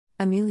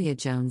Emilia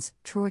Jones,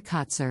 Troy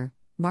Kotsur,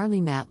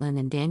 Marlee Matlin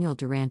and Daniel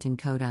Durant in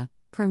Coda,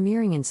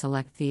 premiering in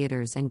select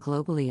theaters and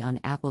globally on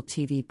Apple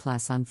TV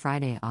Plus on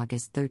Friday,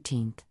 August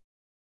 13th.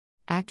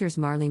 Actors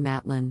Marlee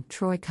Matlin,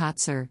 Troy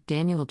Kotsur,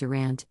 Daniel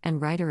Durant,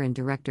 and writer and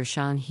director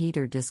Sian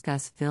Heder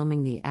discuss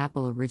filming the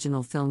Apple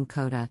original film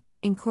Coda,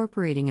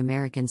 incorporating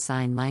American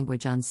Sign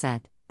Language on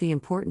set, the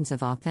importance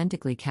of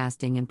authentically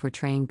casting and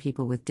portraying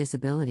people with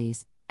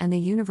disabilities, and the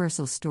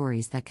universal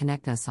stories that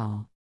connect us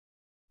all.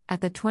 At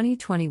the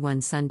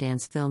 2021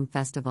 Sundance Film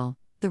Festival,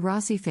 the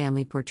Rossi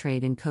family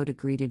portrayed in Coda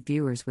greeted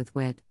viewers with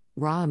wit,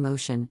 raw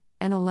emotion,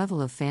 and a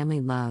level of family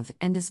love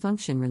and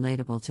dysfunction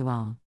relatable to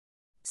all.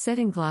 Set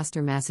in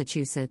Gloucester,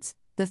 Massachusetts,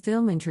 the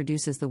film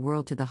introduces the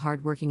world to the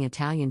hardworking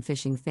Italian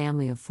fishing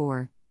family of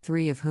four,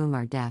 three of whom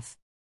are deaf.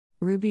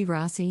 Ruby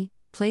Rossi,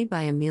 played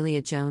by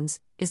Emilia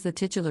Jones, is the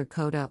titular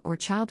coda or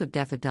child of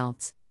deaf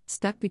adults,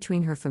 stuck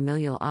between her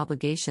familial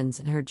obligations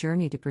and her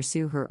journey to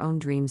pursue her own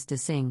dreams to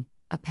sing,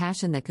 a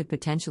passion that could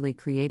potentially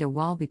create a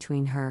wall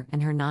between her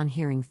and her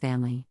non-hearing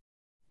family.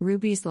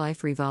 Ruby's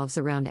life revolves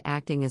around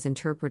acting as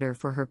interpreter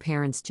for her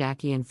parents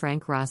Jackie and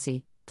Frank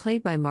Rossi,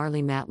 played by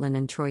Marlee Matlin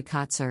and Troy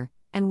Kotsur,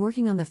 and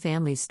working on the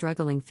family's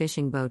struggling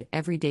fishing boat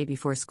every day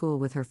before school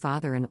with her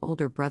father and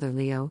older brother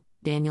Leo,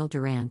 Daniel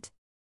Durant.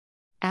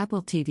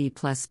 Apple TV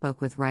Plus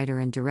spoke with writer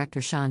and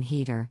director Sian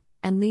Heder,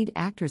 and lead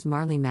actors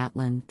Marlee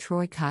Matlin,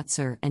 Troy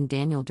Kotsur, and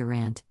Daniel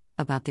Durant,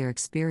 about their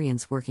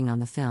experience working on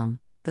the film,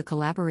 the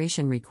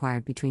collaboration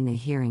required between the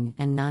hearing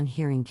and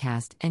non-hearing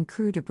cast and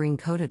crew to bring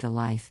Coda to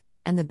life,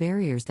 and the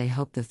barriers they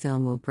hope the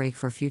film will break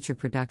for future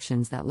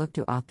productions that look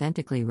to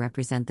authentically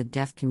represent the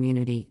deaf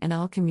community and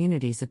all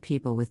communities of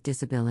people with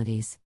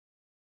disabilities.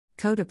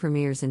 Coda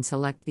premieres in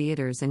select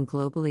theaters and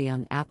globally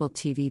on Apple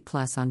TV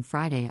Plus on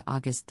Friday,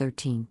 August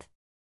 13th.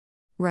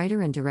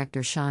 Writer and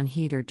director Sian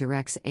Heder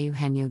directs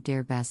Eugenio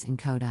Derbez in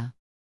Coda.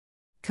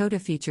 Coda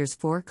features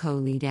four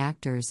co-lead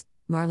actors,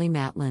 Marlee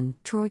Matlin,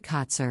 Troy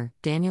Kotsur,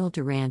 Daniel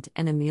Durant,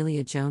 and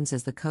Emilia Jones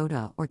as the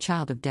coda or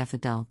child of deaf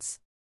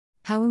adults.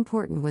 How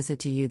important was it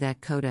to you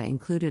that Coda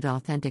included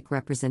authentic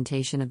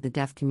representation of the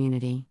deaf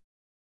community?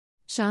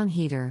 Sian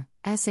Heder,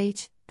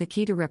 SH, the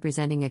key to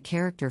representing a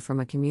character from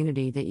a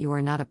community that you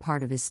are not a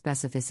part of is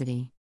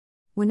specificity.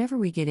 Whenever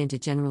we get into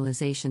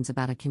generalizations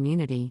about a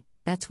community,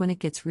 that's when it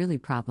gets really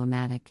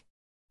problematic.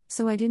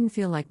 So I didn't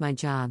feel like my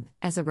job,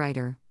 as a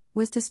writer,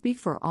 was to speak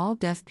for all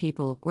deaf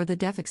people or the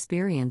deaf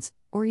experience,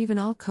 or even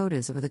all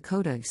codas or the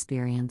coda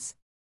experience.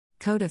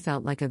 Coda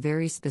felt like a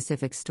very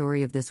specific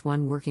story of this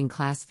one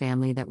working-class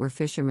family that were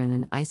fishermen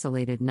and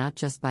isolated not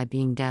just by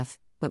being deaf,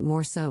 but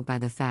more so by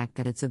the fact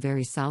that it's a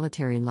very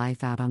solitary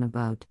life out on a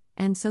boat,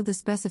 and so the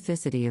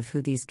specificity of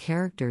who these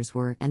characters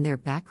were and their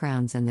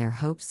backgrounds and their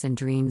hopes and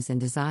dreams and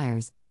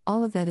desires,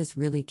 all of that is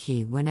really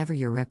key whenever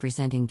you're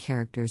representing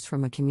characters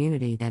from a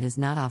community that is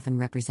not often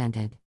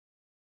represented.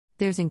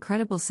 There's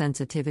incredible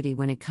sensitivity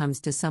when it comes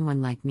to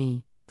someone like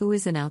me, who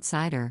is an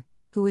outsider,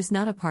 who is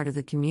not a part of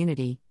the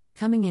community,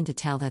 coming in to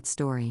tell that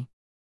story.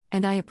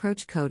 And I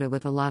approached Coda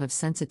with a lot of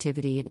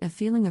sensitivity and a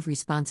feeling of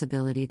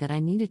responsibility that I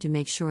needed to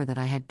make sure that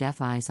I had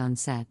deaf eyes on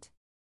set.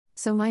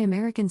 So my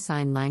American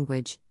Sign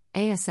Language,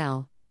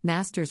 ASL,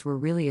 masters were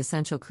really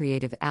essential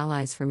creative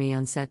allies for me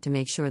on set to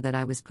make sure that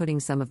I was putting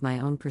some of my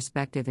own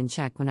perspective in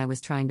check when I was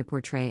trying to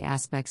portray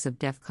aspects of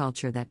deaf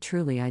culture that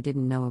truly I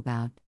didn't know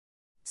about.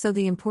 So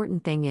the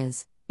important thing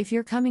is, if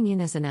you're coming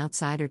in as an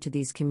outsider to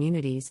these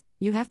communities,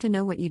 you have to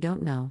know what you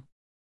don't know.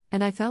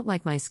 And I felt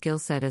like my skill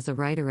set as a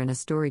writer and a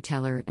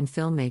storyteller and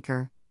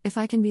filmmaker, if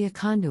I can be a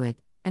conduit,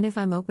 and if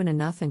I'm open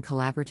enough and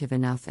collaborative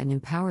enough and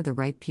empower the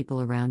right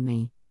people around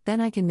me,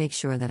 then I can make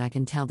sure that I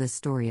can tell this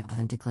story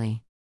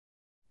authentically.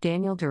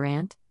 Daniel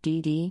Durant,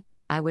 DD,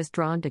 I was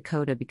drawn to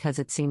Coda because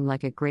it seemed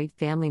like a great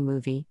family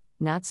movie,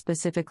 not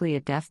specifically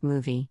a deaf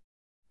movie.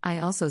 I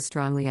also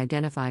strongly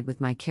identified with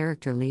my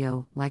character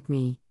Leo. Like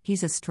me,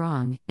 he's a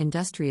strong,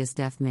 industrious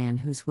deaf man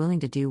who's willing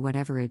to do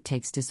whatever it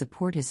takes to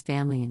support his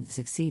family and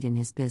succeed in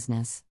his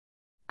business.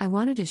 I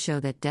wanted to show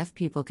that deaf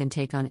people can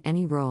take on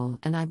any role,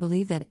 and I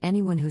believe that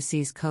anyone who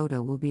sees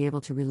Coda will be able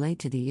to relate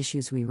to the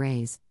issues we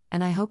raise,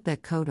 and I hope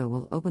that Coda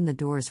will open the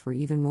doors for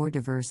even more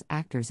diverse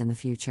actors in the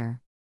future.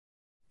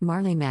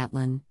 Marlee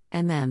Matlin,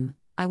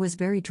 I was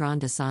very drawn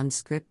to Sian's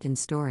script and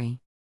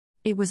story.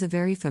 It was a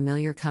very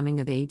familiar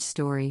coming-of-age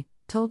story,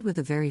 told with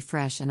a very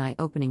fresh and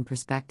eye-opening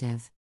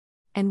perspective.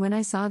 And when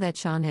I saw that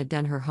Sian had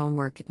done her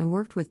homework and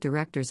worked with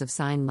directors of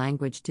sign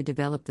language to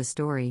develop the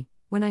story,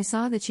 when I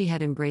saw that she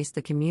had embraced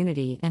the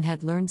community and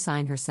had learned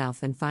sign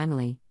herself and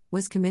finally,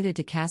 was committed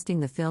to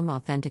casting the film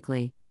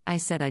authentically, I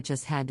said I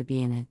just had to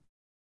be in it.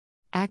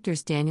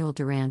 Actors Daniel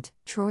Durant,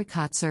 Troy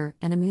Kotsur,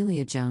 and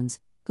Emilia Jones,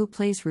 who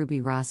plays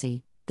Ruby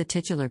Rossi, the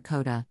titular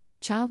coda,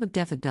 child of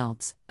deaf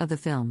adults, of the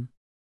film.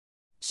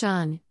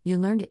 Sian, you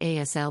learned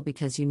ASL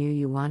because you knew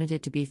you wanted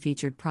it to be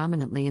featured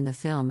prominently in the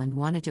film and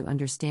wanted to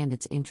understand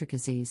its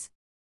intricacies.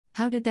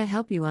 How did that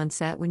help you on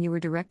set when you were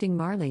directing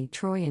Marlee,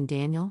 Troy, and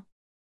Daniel?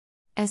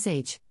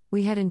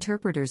 We had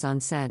interpreters on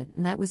set,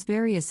 and that was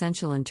very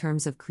essential in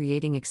terms of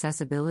creating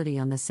accessibility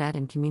on the set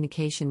and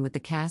communication with the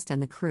cast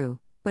and the crew,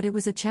 But it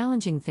was a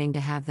challenging thing to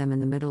have them in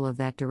the middle of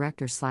that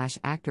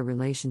director/actor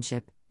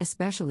relationship,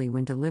 especially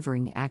when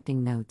delivering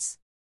acting notes.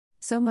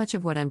 So much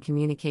of what I'm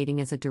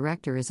communicating as a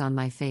director is on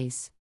my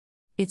face.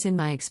 It's in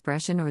my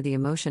expression or the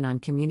emotion I'm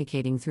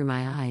communicating through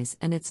my eyes,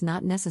 and it's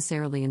not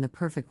necessarily in the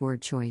perfect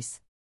word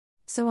choice.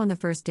 So on the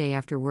first day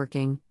after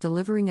working,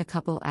 delivering a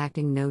couple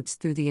acting notes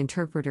through the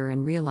interpreter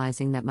and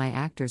realizing that my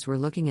actors were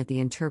looking at the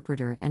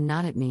interpreter and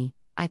not at me,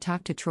 I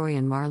talked to Troy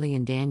and Marley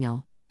and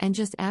Daniel, and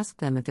just asked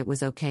them if it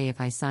was okay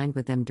if I signed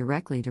with them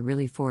directly to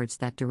really forge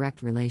that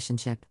direct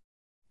relationship.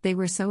 They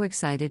were so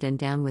excited and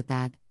down with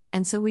that,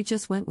 and so we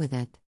just went with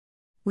it.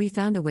 We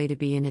found a way to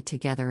be in it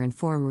together and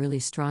form really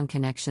strong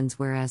connections,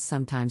 whereas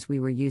sometimes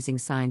we were using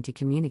sign to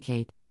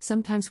communicate,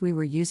 sometimes we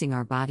were using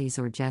our bodies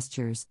or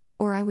gestures,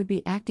 or I would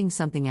be acting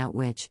something out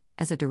which,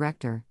 as a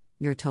director,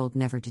 you're told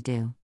never to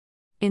do.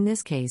 In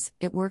this case,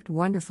 it worked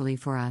wonderfully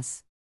for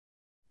us.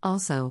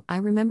 Also, I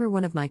remember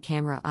one of my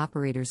camera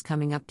operators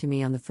coming up to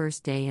me on the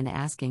first day and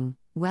asking,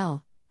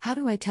 "Well, how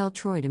do I tell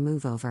Troy to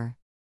move over?"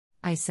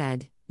 I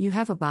said, "You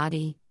have a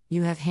body,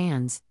 you have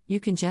hands, you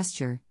can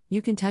gesture,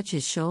 you can touch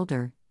his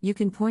shoulder, you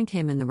can point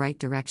him in the right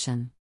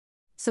direction."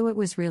 So it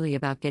was really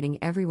about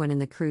getting everyone in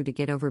the crew to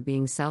get over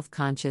being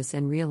self-conscious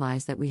and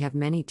realize that we have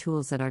many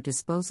tools at our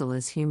disposal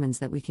as humans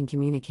that we can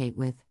communicate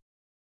with.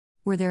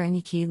 Were there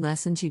any key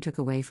lessons you took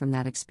away from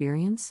that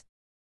experience?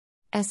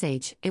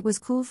 It was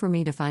cool for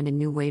me to find a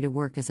new way to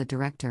work as a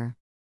director.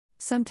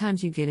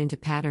 Sometimes you get into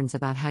patterns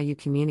about how you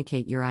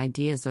communicate your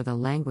ideas or the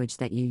language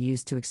that you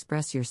use to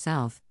express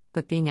yourself,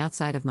 but being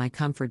outside of my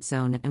comfort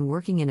zone and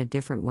working in a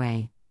different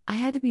way, I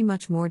had to be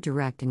much more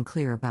direct and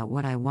clear about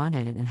what I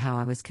wanted and how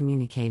I was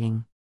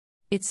communicating.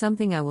 It's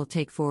something I will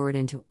take forward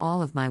into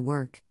all of my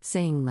work,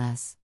 saying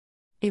less.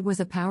 It was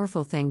a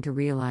powerful thing to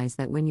realize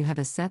that when you have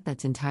a set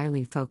that's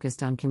entirely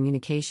focused on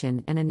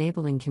communication and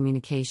enabling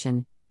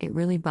communication, it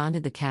really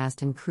bonded the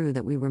cast and crew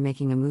that we were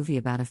making a movie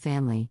about a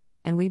family,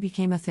 and we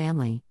became a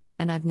family,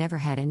 and I've never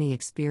had any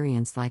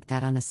experience like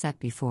that on a set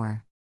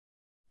before.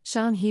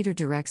 Sean Heder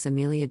directs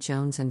Emilia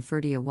Jones and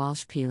Ferdia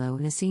Walsh-Pilo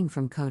in a scene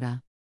from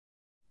Coda.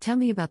 Tell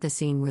me about the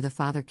scene where the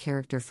father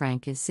character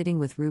Frank is sitting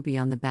with Ruby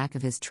on the back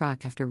of his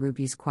truck after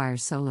Ruby's choir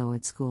solo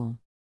at school.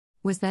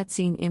 Was that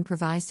scene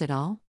improvised at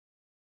all?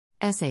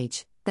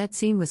 That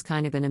scene was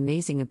kind of an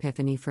amazing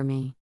epiphany for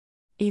me.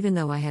 Even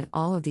though I had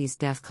all of these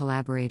deaf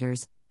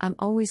collaborators, I'm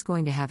always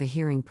going to have a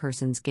hearing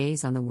person's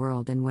gaze on the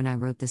world, and when I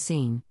wrote the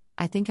scene,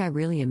 I think I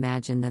really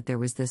imagined that there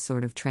was this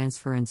sort of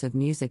transference of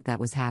music that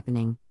was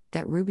happening,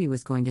 that Ruby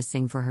was going to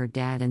sing for her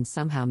dad and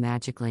somehow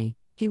magically,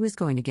 he was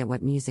going to get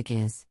what music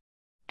is.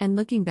 And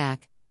looking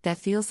back, that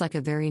feels like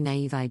a very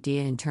naive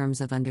idea in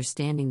terms of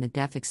understanding the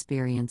deaf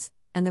experience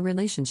and the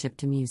relationship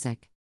to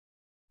music.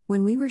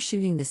 When we were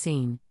shooting the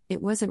scene,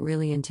 it wasn't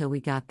really until we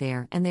got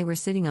there and they were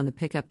sitting on the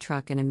pickup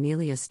truck and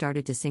Emilia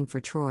started to sing for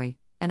Troy,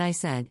 and I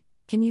said,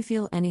 "Can you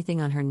feel anything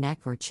on her neck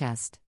or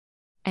chest?"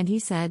 And he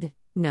said,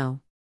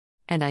 "No."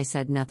 And I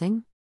said,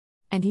 "Nothing?"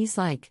 And he's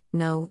like,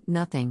 "No,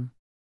 nothing."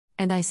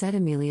 And I said,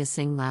 "Emilia,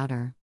 sing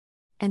louder."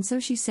 And so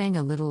she sang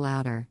a little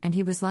louder, and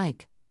he was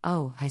like,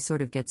 "Oh, I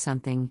sort of get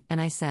something," and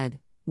I said,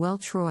 "Well,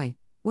 Troy,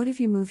 what if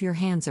you move your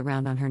hands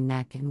around on her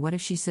neck, and what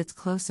if she sits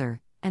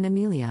closer, and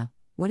Emilia,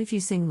 what if you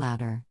sing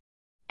louder?"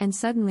 And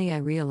suddenly I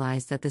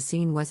realized that the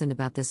scene wasn't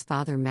about this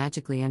father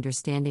magically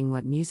understanding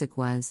what music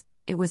was,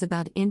 it was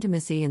about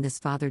intimacy and this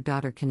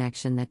father-daughter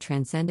connection that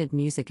transcended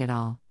music at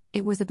all.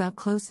 It was about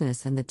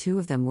closeness and the two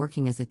of them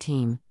working as a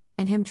team,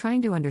 and him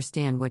trying to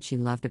understand what she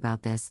loved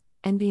about this,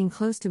 and being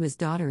close to his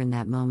daughter in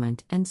that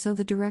moment, and so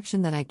the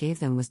direction that I gave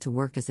them was to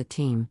work as a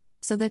team,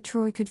 so that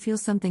Troy could feel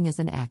something as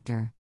an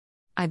actor.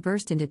 I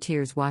burst into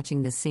tears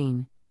watching this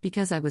scene,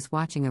 because I was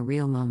watching a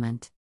real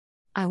moment.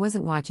 I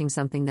wasn't watching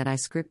something that I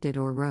scripted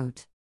or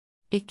wrote.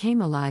 It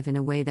came alive in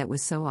a way that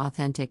was so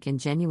authentic and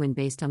genuine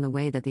based on the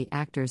way that the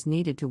actors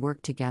needed to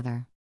work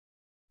together.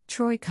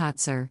 Troy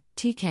Kotsur,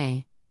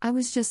 TK, I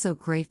was just so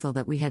grateful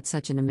that we had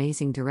such an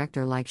amazing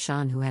director like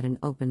Sean who had an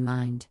open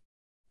mind.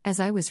 As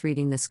I was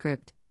reading the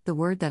script, the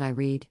word that I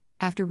read,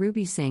 after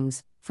Ruby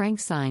sings, Frank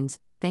signs,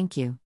 "Thank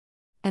you."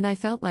 And I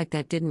felt like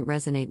that didn't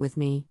resonate with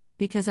me,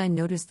 because I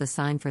noticed the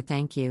sign for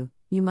thank you.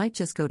 You might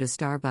just go to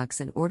Starbucks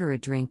and order a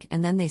drink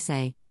and then they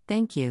say,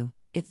 "Thank you."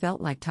 It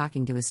felt like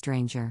talking to a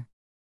stranger.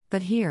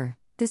 But here,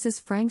 this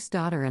is Frank's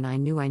daughter, and I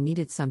knew I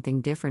needed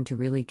something different to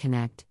really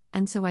connect,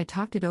 and so I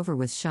talked it over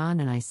with Sean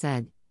and I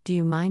said, "Do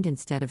you mind,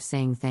 instead of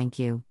saying thank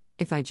you,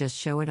 if I just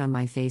show it on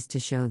my face to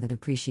show that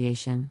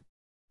appreciation?"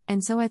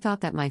 And so I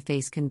thought that my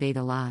face conveyed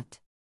a lot.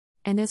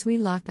 And as we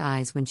locked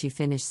eyes when she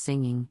finished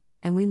singing,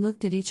 and we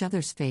looked at each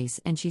other's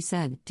face and she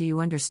said, "Do you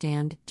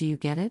understand, do you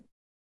get it?"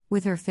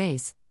 With her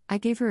face, I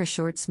gave her a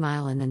short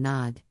smile and a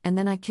nod, and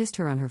then I kissed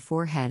her on her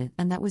forehead,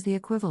 and that was the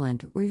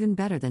equivalent, or even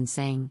better than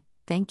saying,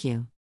 "Thank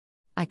you."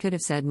 I could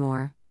have said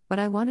more, but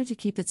I wanted to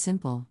keep it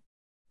simple.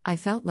 I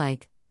felt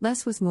like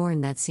less was more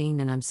in that scene,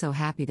 and I'm so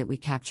happy that we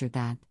captured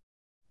that.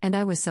 And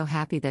I was so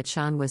happy that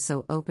Sean was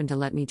so open to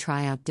let me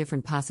try out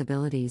different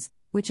possibilities,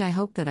 which I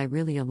hope that I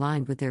really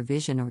aligned with their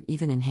vision or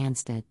even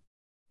enhanced it.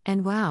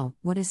 And wow,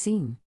 what a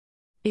scene!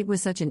 It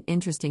was such an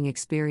interesting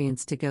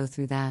experience to go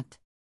through that.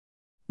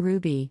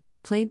 Ruby,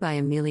 played by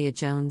Amelia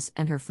Jones,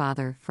 and her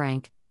father,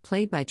 Frank,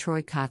 played by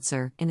Troy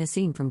Kotsur, in a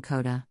scene from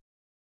Coda.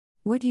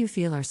 What do you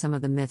feel are some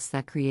of the myths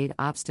that create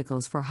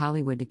obstacles for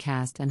Hollywood to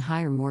cast and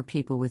hire more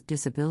people with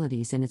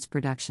disabilities in its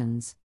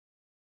productions?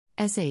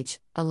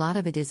 A lot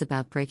of it is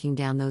about breaking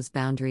down those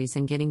boundaries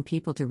and getting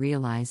people to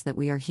realize that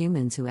we are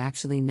humans who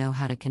actually know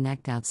how to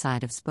connect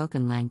outside of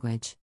spoken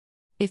language.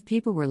 If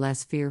people were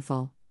less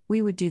fearful,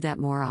 we would do that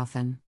more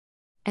often.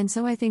 And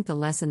so I think the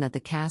lesson that the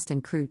cast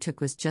and crew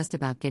took was just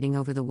about getting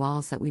over the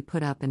walls that we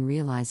put up and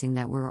realizing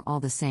that we're all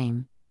the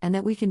same, and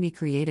that we can be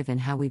creative in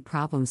how we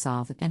problem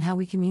solve and how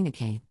we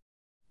communicate.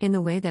 In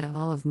the way that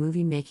all of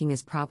movie making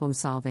is problem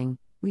solving,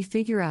 we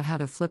figure out how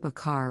to flip a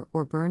car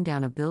or burn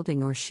down a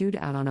building or shoot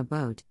out on a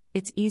boat.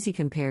 It's easy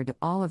compared to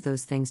all of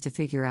those things to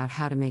figure out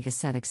how to make a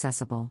set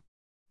accessible.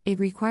 It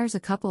requires a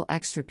couple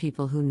extra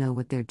people who know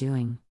what they're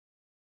doing.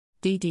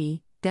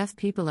 Deaf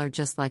people are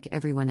just like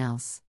everyone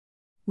else.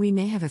 We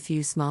may have a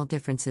few small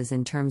differences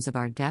in terms of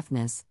our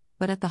deafness,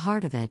 but at the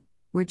heart of it,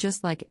 we're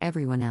just like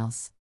everyone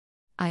else.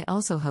 I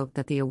also hope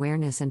that the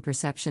awareness and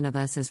perception of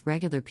us as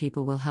regular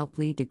people will help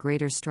lead to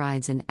greater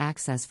strides in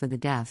access for the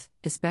deaf,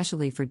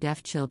 especially for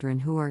deaf children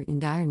who are in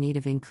dire need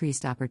of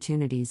increased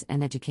opportunities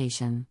and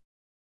education.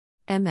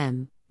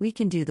 We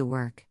can do the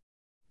work.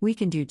 We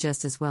can do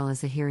just as well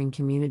as the hearing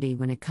community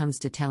when it comes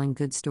to telling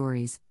good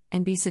stories,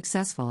 and be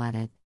successful at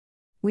it.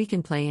 We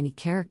can play any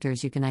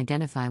characters you can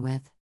identify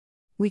with.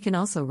 We can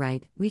also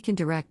write, we can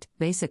direct,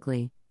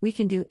 basically, we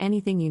can do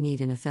anything you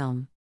need in a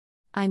film.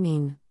 I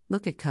mean,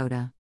 look at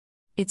Coda.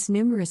 Its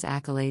numerous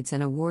accolades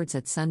and awards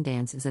at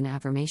Sundance is an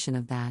affirmation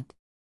of that.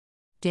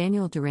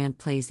 Daniel Durant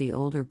plays the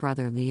older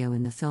brother Leo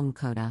in the film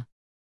Coda.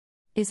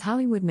 Is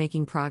Hollywood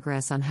making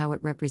progress on how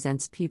it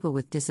represents people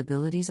with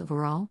disabilities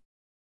overall?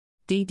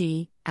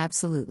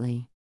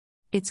 Absolutely.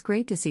 It's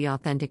great to see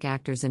authentic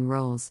actors in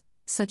roles,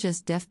 such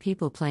as deaf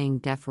people playing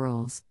deaf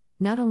roles,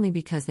 not only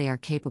because they are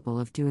capable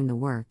of doing the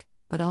work,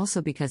 but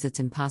also because it's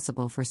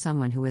impossible for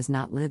someone who has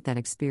not lived that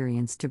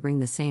experience to bring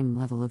the same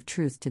level of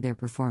truth to their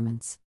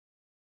performance.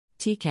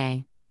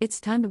 It's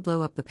time to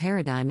blow up the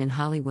paradigm in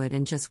Hollywood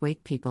and just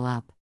wake people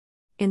up.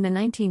 In the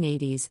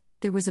 1980s,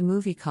 there was a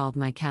movie called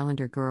My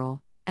Calendar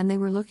Girl, and they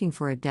were looking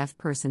for a deaf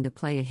person to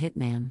play a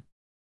hitman.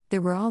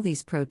 There were all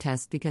these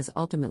protests because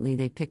ultimately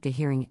they picked a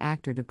hearing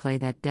actor to play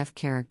that deaf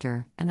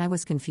character, and I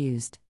was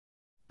confused.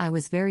 I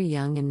was very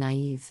young and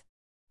naive.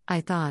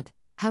 I thought,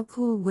 how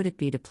cool would it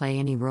be to play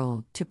any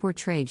role, to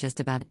portray just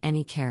about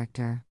any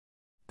character?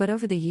 But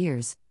over the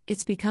years,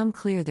 it's become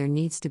clear there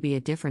needs to be a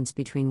difference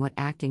between what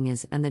acting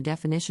is and the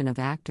definition of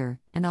actor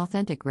and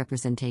authentic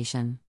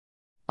representation.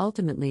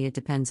 Ultimately, it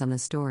depends on the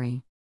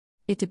story.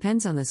 It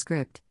depends on the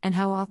script and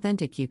how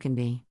authentic you can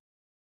be.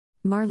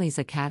 Marley's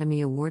Academy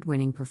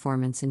Award-winning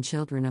performance in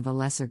Children of a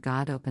Lesser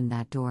God opened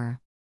that door.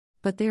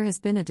 But there has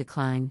been a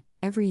decline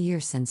every year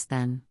since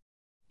then.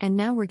 And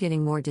now we're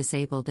getting more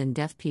disabled and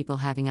deaf people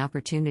having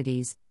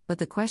opportunities, but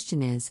the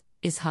question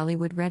is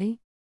Hollywood ready?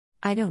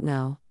 I don't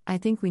know, I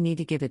think we need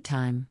to give it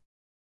time.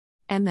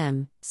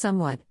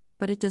 Somewhat,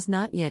 but it does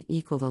not yet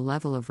equal the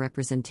level of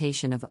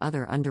representation of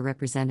other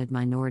underrepresented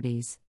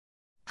minorities.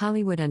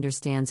 Hollywood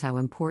understands how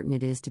important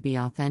it is to be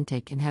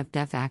authentic and have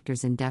deaf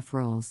actors in deaf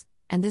roles,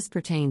 and this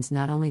pertains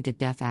not only to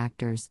deaf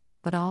actors,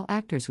 but all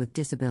actors with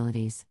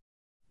disabilities.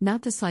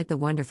 Not to slight the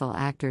wonderful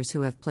actors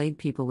who have played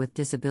people with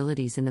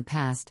disabilities in the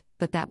past,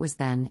 but that was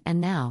then,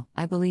 and now,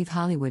 I believe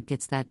Hollywood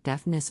gets that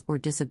deafness or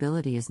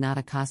disability is not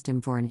a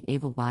costume for an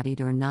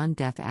able-bodied or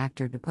non-deaf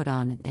actor to put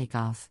on and take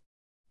off.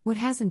 What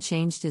hasn't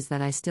changed is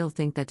that I still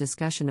think that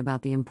discussion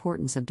about the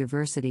importance of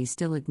diversity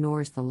still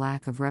ignores the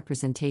lack of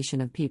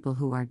representation of people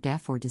who are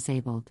deaf or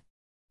disabled.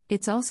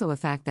 It's also a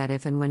fact that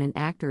if and when an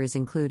actor is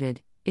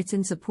included, it's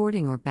in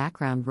supporting or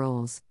background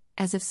roles,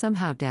 as if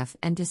somehow deaf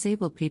and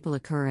disabled people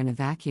occur in a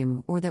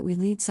vacuum or that we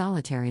lead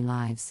solitary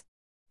lives.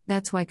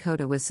 That's why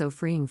Coda was so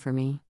freeing for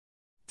me.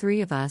 3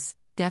 of us,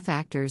 deaf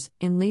actors,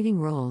 in leading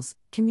roles,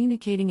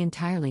 communicating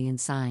entirely in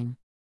sign.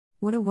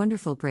 What a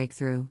wonderful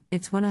breakthrough,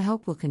 it's one I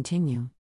hope will continue.